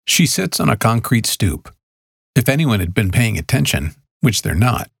She sits on a concrete stoop. If anyone had been paying attention, which they're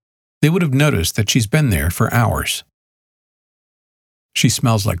not, they would have noticed that she's been there for hours. She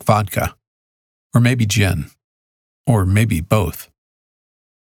smells like vodka, or maybe gin, or maybe both.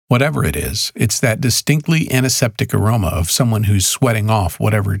 Whatever it is, it's that distinctly antiseptic aroma of someone who's sweating off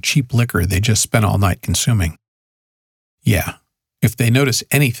whatever cheap liquor they just spent all night consuming. Yeah, if they notice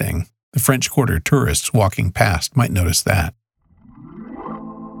anything, the French Quarter tourists walking past might notice that.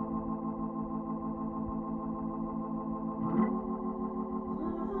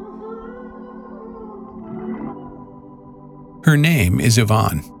 Her name is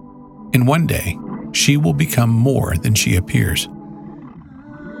Yvonne, and one day, she will become more than she appears.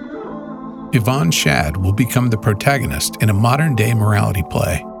 Yvonne Shad will become the protagonist in a modern-day morality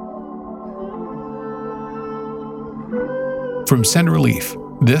play. From Send Relief,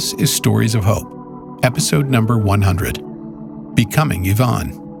 this is Stories of Hope, episode number 100, Becoming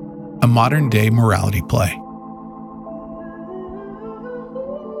Yvonne, a modern-day morality play.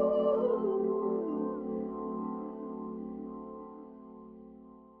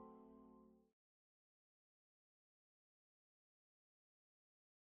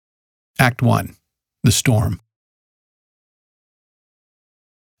 Act 1. The Storm.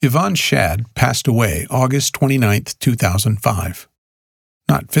 Yvonne Shad passed away August 29, 2005.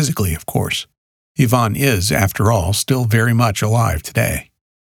 Not physically, of course. Yvonne is, after all, still very much alive today.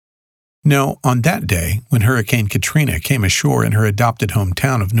 No, on that day, when Hurricane Katrina came ashore in her adopted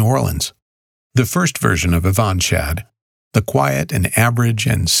hometown of New Orleans, the first version of Yvonne Shad, the quiet and average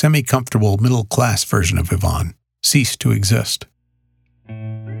and semi-comfortable middle-class version of Yvonne, ceased to exist.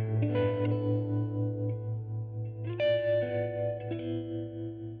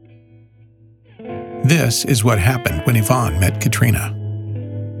 This is what happened when Yvonne met Katrina.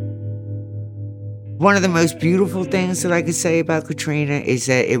 One of the most beautiful things that I could say about Katrina is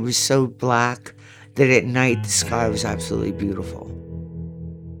that it was so black that at night the sky was absolutely beautiful.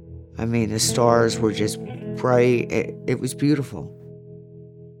 I mean, the stars were just bright. It was beautiful.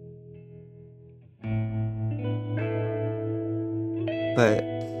 But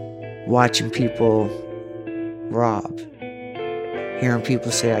watching people rob, hearing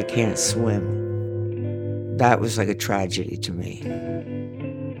people say, "I can't swim," that was like a tragedy to me.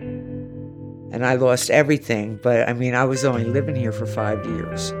 And I lost everything, but I mean, I was only living here for 5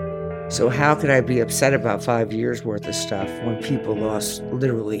 years. So how could I be upset about 5 years worth of stuff when people lost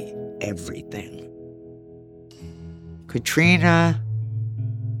literally everything? Katrina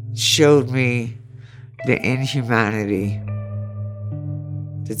showed me the inhumanity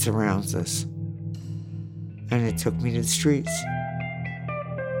that surrounds us. And it took me to the streets.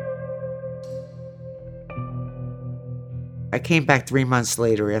 I came back 3 months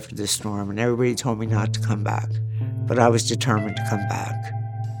later after the storm, and everybody told me not to come back. But I was determined to come back.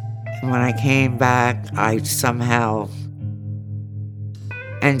 And when I came back, I somehow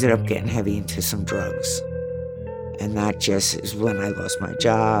ended up getting heavy into some drugs. And that just is when I lost my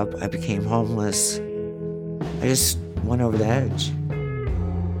job. I became homeless. I just went over the edge.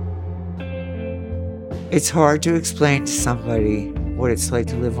 It's hard to explain to somebody what it's like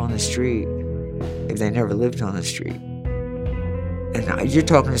to live on the street if they never lived on the street. And you're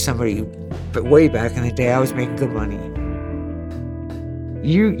talking to somebody, but way back in the day, I was making good money.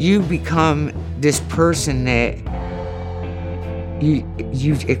 You become this person that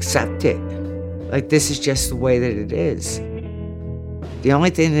you accept it. Like, this is just the way that it is. The only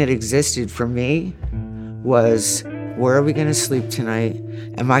thing that existed for me was, where are we going to sleep tonight?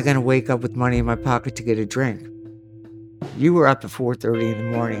 Am I going to wake up with money in my pocket to get a drink? You were up at 4:30 in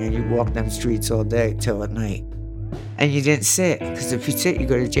the morning and you walked them streets all day till at night. And you didn't sit, because if you sit, you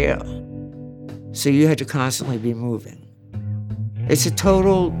go to jail. So you had to constantly be moving. It's a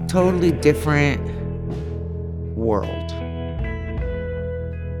totally different world.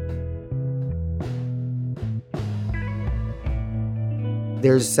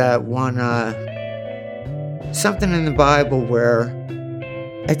 There's that one, something in the Bible where,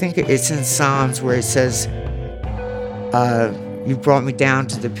 I think it's in Psalms, where it says, you brought me down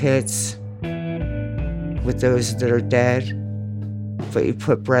to the pits with those that are dead, but you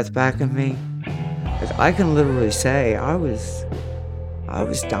put breath back in me. I can literally say I was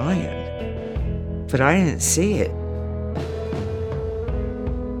dying, but I didn't see it.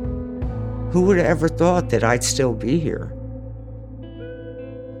 Who would have ever thought that I'd still be here?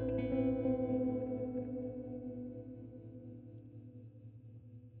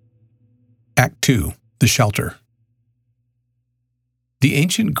 Act 2. The Shelter. The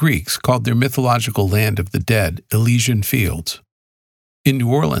ancient Greeks called their mythological land of the dead Elysian Fields. In New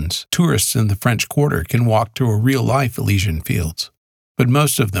Orleans, tourists in the French Quarter can walk to a real-life Elysian Fields, but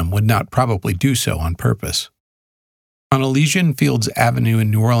most of them would not probably do so on purpose. On Elysian Fields Avenue in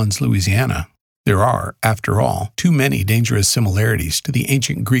New Orleans, Louisiana, there are, after all, too many dangerous similarities to the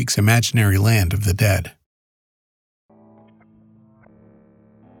ancient Greeks' imaginary land of the dead.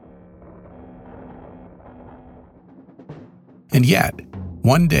 And yet,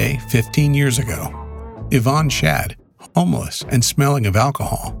 one day 15 years ago, Yvonne Shad, homeless and smelling of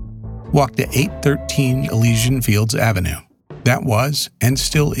alcohol, walked to 813 Elysian Fields Avenue. That was, and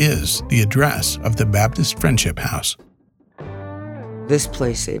still is, the address of the Baptist Friendship House. This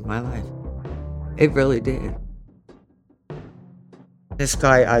place saved my life. It really did. This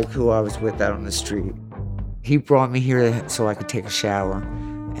guy who I was with out on the street, he brought me here so I could take a shower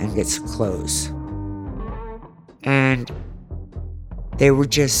and get some clothes. And they were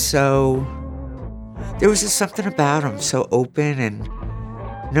just there was just something about them, so open, and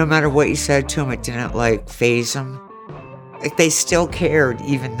no matter what you said to them, it didn't faze them. They still cared,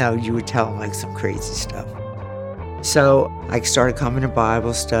 even though you would tell them some crazy stuff. So I started coming to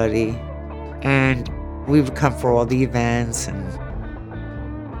Bible study, and we would come for all the events, and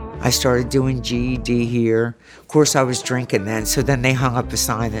I started doing GED here. Of course, I was drinking then, so then they hung up a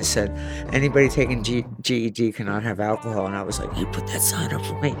sign that said, anybody taking GED cannot have alcohol, and I was like, you put that sign up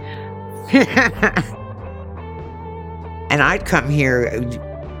for me. And I'd come here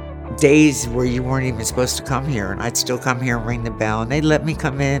days where you weren't even supposed to come here, and I'd still come here and ring the bell, and they'd let me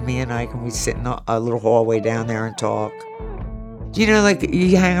come in, me and Ike, and we'd sit in a little hallway down there and talk. You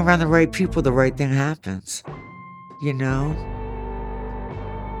hang around the right people, the right thing happens,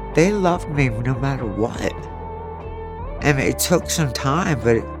 They loved me no matter what. I mean, it took some time,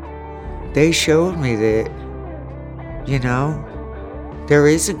 but they showed me that, there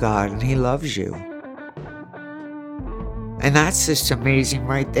is a God and He loves you. And that's just amazing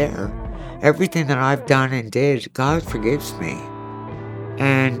right there. Everything that I've done and did, God forgives me.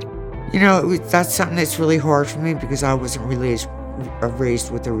 And, that's something that's really hard for me because I wasn't really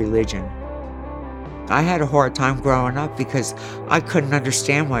raised with a religion. I had a hard time growing up because I couldn't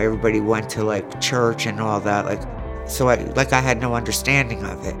understand why everybody went to church and all that. So I had no understanding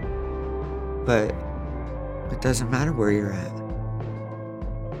of it. But it doesn't matter where you're at.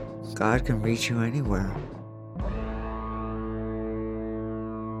 God can reach you anywhere.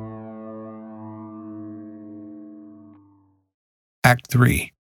 Act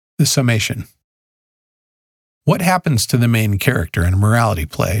 3. The Summation. What happens to the main character in a morality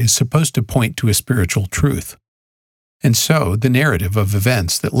play is supposed to point to a spiritual truth. And so, the narrative of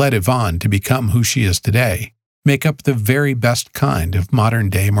events that led Yvonne to become who she is today make up the very best kind of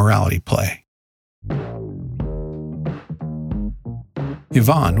modern-day morality play.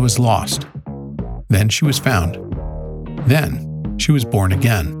 Yvonne was lost. Then she was found. Then she was born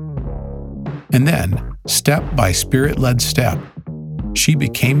again. And then, step by spirit-led step, she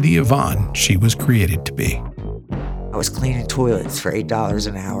became the Yvonne she was created to be. I was cleaning toilets for $8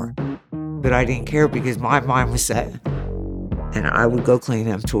 an hour, but I didn't care because my mind was set. And I would go clean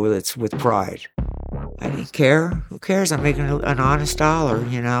them toilets with pride. I didn't care. Who cares? I'm making an honest dollar,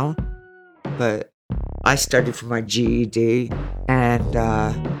 But I studied for my GED, and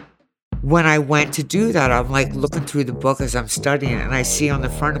when I went to do that, I'm looking through the book as I'm studying, and I see on the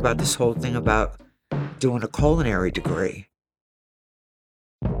front about this whole thing about doing a culinary degree.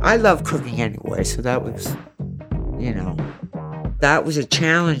 I love cooking anyway, so that was, that was a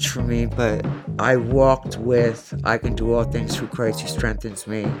challenge for me, but I walked with, I can do all things through Christ who strengthens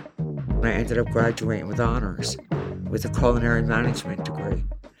me. And I ended up graduating with honors, with a culinary management degree.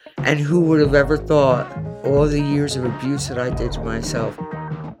 And who would have ever thought, all the years of abuse that I did to myself,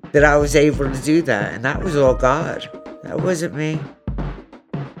 that I was able to do that? And that was all God. That wasn't me.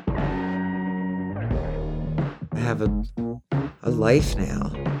 I have a life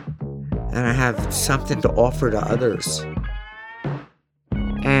now, and I have something to offer to others.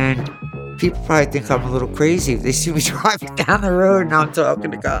 And people probably think I'm a little crazy if they see me driving down the road and I'm talking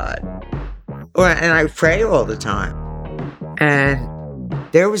to God. And I pray all the time. And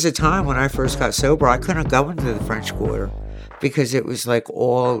there was a time when I first got sober, I couldn't go into the French Quarter because it was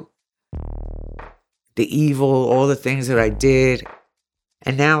all the evil, all the things that I did.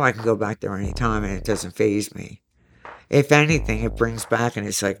 And now I can go back there anytime and it doesn't faze me. If anything, it brings back and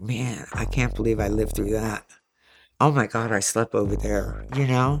it's man, I can't believe I lived through that. Oh my God, I slept over there,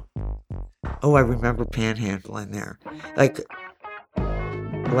 Oh, I remember panhandling there.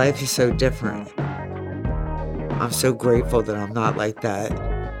 Life is so different. I'm so grateful that I'm not like that.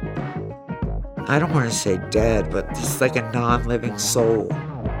 I don't want to say dead, but just a non-living soul.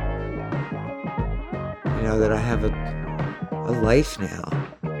 That I have a life now.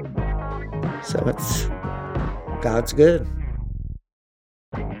 So God's good.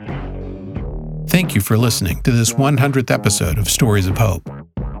 Thank you for listening to this 100th episode of Stories of Hope.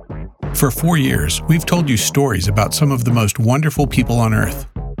 For 4 years, we've told you stories about some of the most wonderful people on earth.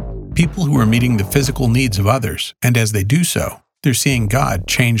 People who are meeting the physical needs of others, and as they do so, they're seeing God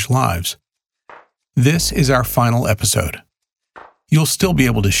change lives. This is our final episode. You'll still be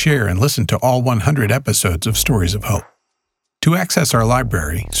able to share and listen to all 100 episodes of Stories of Hope. To access our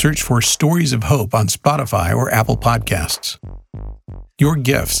library, search for Stories of Hope on Spotify or Apple Podcasts. Your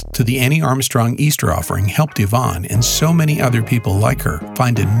gifts to the Annie Armstrong Easter offering helped Yvonne and so many other people like her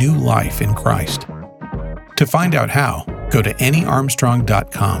find a new life in Christ. To find out how, go to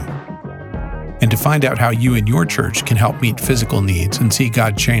anniearmstrong.com. And to find out how you and your church can help meet physical needs and see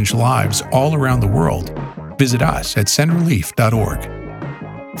God change lives all around the world, visit us at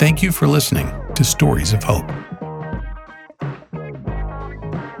sendrelief.org. Thank you for listening to Stories of Hope.